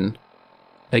protection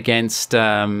against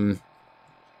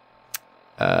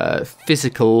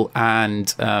physical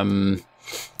and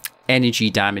energy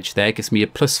damage there. It gives me a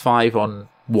 +5 on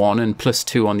one and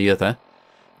 +2 on the other.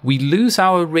 We lose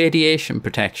our radiation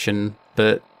protection,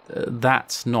 but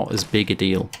that's not as big a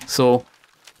deal. So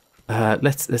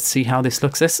let's see how this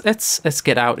looks. Let's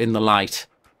get out in the light,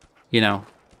 you know,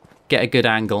 get a good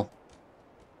angle.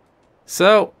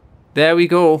 So there we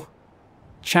go.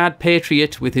 Chad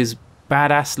Patriot with his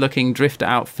badass looking drifter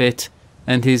outfit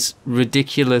and his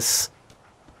ridiculous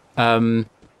blue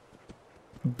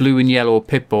and yellow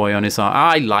Pip-Boy on his arm.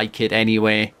 I like it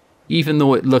anyway. Even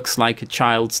though it looks like a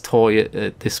child's toy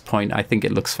at this point, I think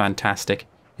it looks fantastic.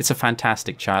 It's a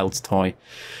fantastic child's toy.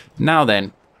 Now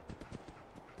then,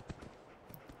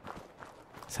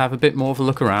 let's have a bit more of a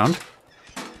look around.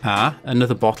 Ah,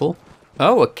 another bottle.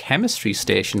 Oh, a chemistry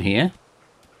station here.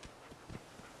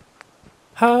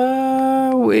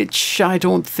 Which I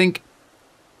don't think...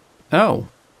 Oh.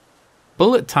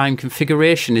 Bullet time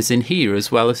configuration is in here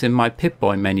as well as in my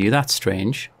Pip-Boy menu. That's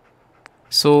strange.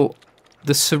 So,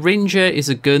 the syringer is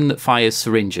a gun that fires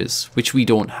syringes, which we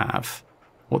don't have.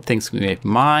 What things can we make?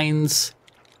 Mines.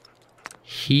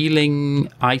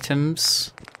 Healing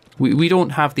items. We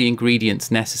don't have the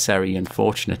ingredients necessary,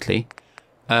 unfortunately.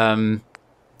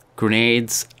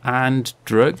 Grenades and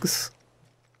drugs.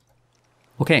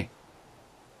 Okay.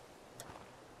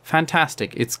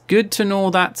 Fantastic. It's good to know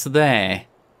that's there.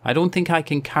 I don't think I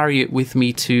can carry it with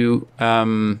me to,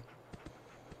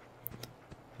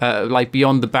 like,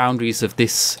 beyond the boundaries of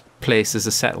this place as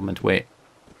a settlement. Wait.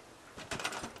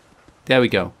 There we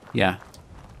go. Yeah.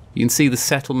 You can see the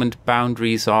settlement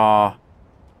boundaries are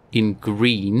in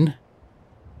green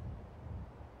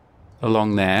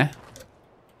along there.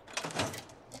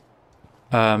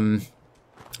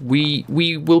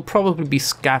 We will probably be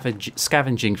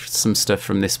scavenging some stuff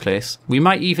from this place. We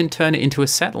might even turn it into a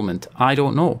settlement. I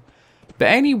don't know. But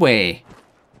anyway,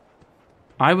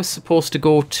 I was supposed to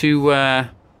go to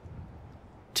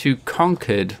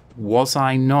Concord, was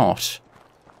I not?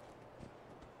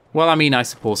 Well, I mean, I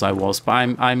suppose I was, but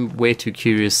I'm way too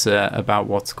curious about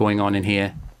what's going on in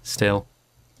here still.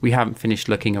 We haven't finished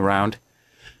looking around.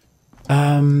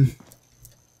 Let's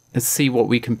see what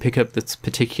we can pick up that's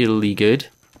particularly good.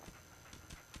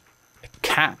 A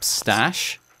cap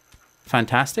stash.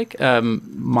 Fantastic.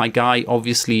 My guy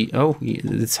obviously... Oh,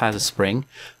 this has a spring.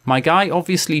 My guy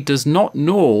obviously does not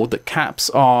know that caps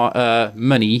are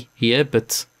money here,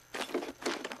 but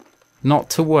not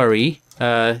to worry.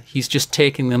 He's just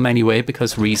taking them anyway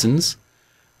because reasons.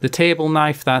 The table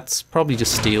knife, that's probably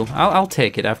just steel. I'll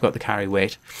take it. I've got the carry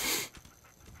weight.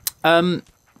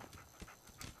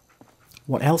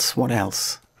 What else? What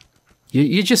else?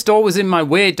 You're just always in my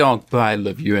way, dog, but I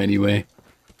love you anyway.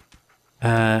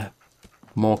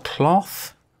 More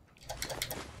cloth.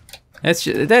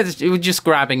 We're just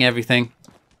grabbing everything.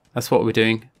 That's what we're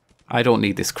doing. I don't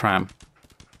need this cram.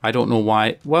 I don't know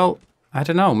why. Well, I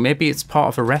don't know. Maybe it's part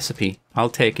of a recipe. I'll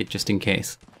take it just in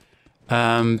case.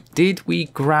 Did we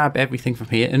grab everything from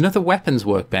here? Another weapons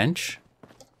workbench.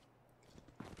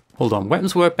 Hold on.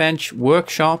 Weapons workbench,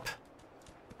 workshop,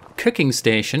 cooking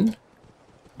station,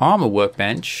 armor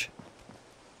workbench,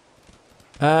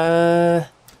 and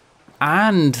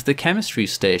the chemistry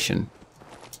station.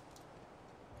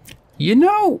 You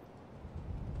know,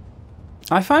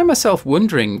 I find myself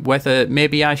wondering whether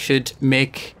maybe I should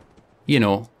make, you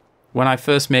know, when I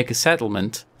first make a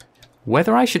settlement,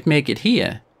 whether I should make it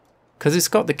here. Because it's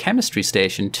got the chemistry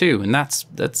station too, and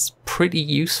that's pretty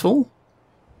useful.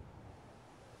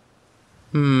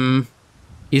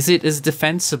 Is it as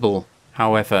defensible,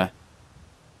 however?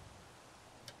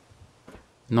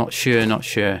 Not sure, not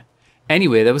sure.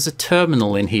 Anyway, there was a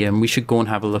terminal in here, and we should go and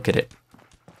have a look at it.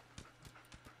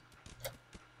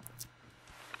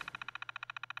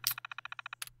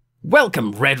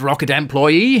 Welcome, Red Rocket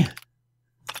employee.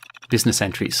 Business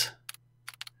entries.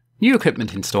 New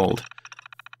equipment installed.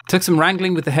 Took some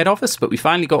wrangling with the head office, but we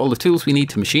finally got all the tools we need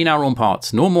to machine our own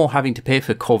parts. No more having to pay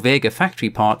for Corvega factory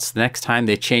parts the next time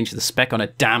they change the spec on a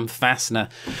damn fastener.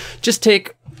 Just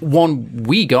take one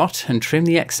we got and trim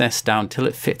the excess down till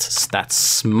it fits. That's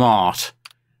smart.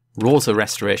 Rosa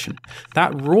restoration.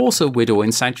 That Rosa widow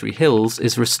in Sanctuary Hills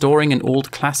is restoring an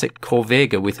old classic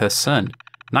Corvega with her son.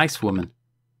 Nice woman.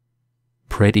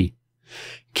 Pretty.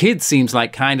 Kid seems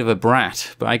like kind of a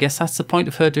brat, but I guess that's the point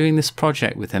of her doing this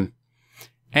project with him.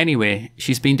 Anyway,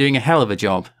 she's been doing a hell of a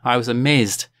job. I was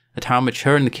amazed at how much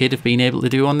her and the kid have been able to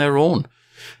do on their own.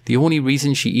 The only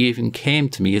reason she even came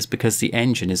to me is because the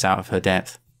engine is out of her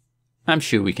depth. I'm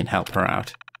sure we can help her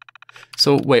out.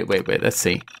 So, wait, let's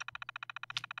see.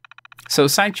 So,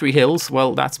 Sanctuary Hills,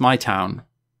 well, that's my town.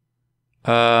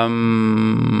 That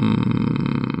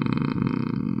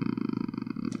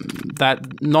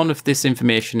none of this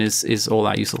information is all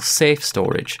that useful. Safe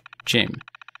storage. Jim.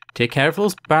 Take care of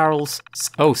those barrels.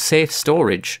 Oh, safe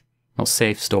storage. Not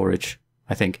safe storage,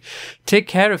 I think. Take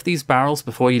care of these barrels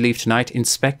before you leave tonight.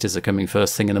 Inspectors are coming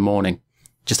first thing in the morning.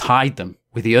 Just hide them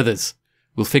with the others.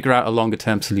 We'll figure out a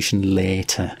longer-term solution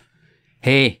later.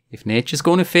 Hey, if nature's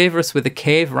going to favour us with a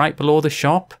cave right below the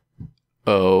shop...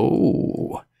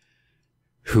 Oh.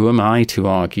 Who am I to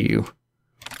argue?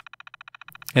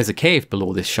 There's a cave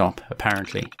below this shop,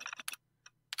 apparently.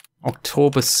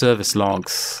 October service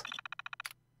logs.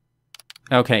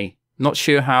 Okay, not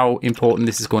sure how important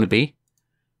this is going to be.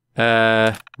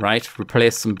 Right,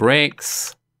 replace some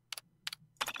brakes.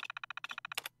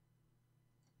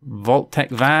 Vault-Tec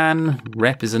van,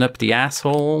 rep is an uppity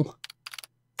asshole.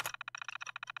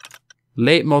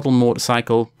 Late model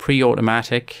motorcycle,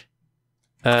 pre-automatic.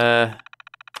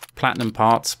 Platinum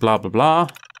parts, blah blah blah.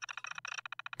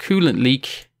 Coolant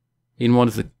leak in one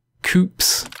of the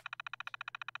coupes.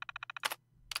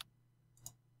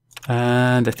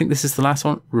 And I think this is the last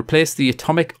one. Replace the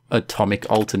atomic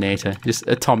alternator. Just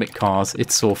atomic cars.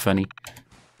 It's so funny.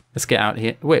 Let's get out of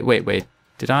here. Wait.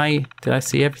 Did I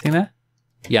see everything there?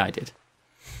 Yeah, I did.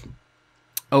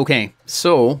 Okay,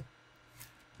 so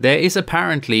there is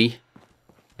apparently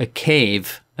a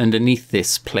cave underneath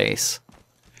this place.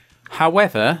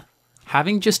 However,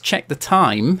 having just checked the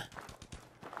time,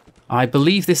 I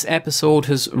believe this episode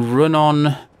has run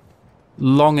on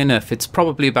long enough. It's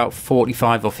probably about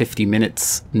 45 or 50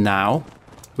 minutes now,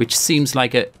 which seems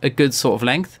like a good sort of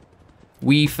length.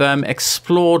 We've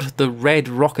explored the Red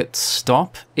Rocket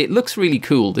stop. It looks really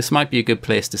cool. This might be a good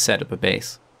place to set up a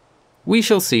base. We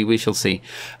shall see. We shall see.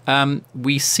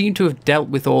 We seem to have dealt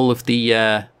with all of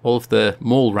the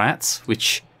mole rats,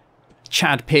 which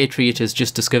Chad Patriot has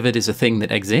just discovered is a thing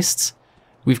that exists.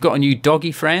 We've got a new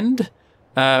doggy friend.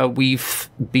 We've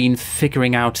been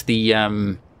figuring out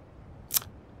the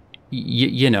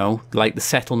you know, like the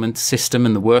settlement system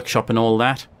and the workshop and all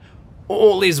that.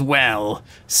 All is well.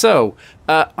 So,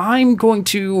 I'm going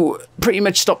to pretty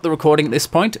much stop the recording at this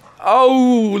point.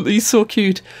 Oh, he's so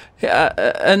cute.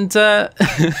 And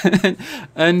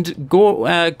and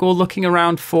go looking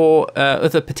around for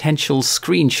other potential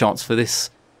screenshots for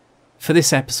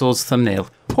this episode's thumbnail.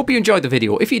 Hope you enjoyed the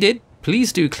video. If you did,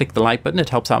 please do click the like button. It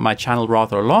helps out my channel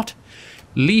rather a lot.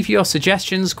 Leave your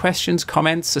suggestions, questions,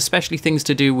 comments, especially things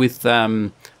to do with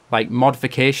like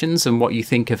modifications and what you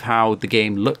think of how the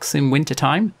game looks in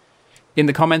wintertime in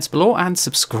the comments below, and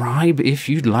subscribe if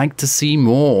you'd like to see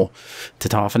more.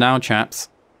 Ta-ta for now, chaps.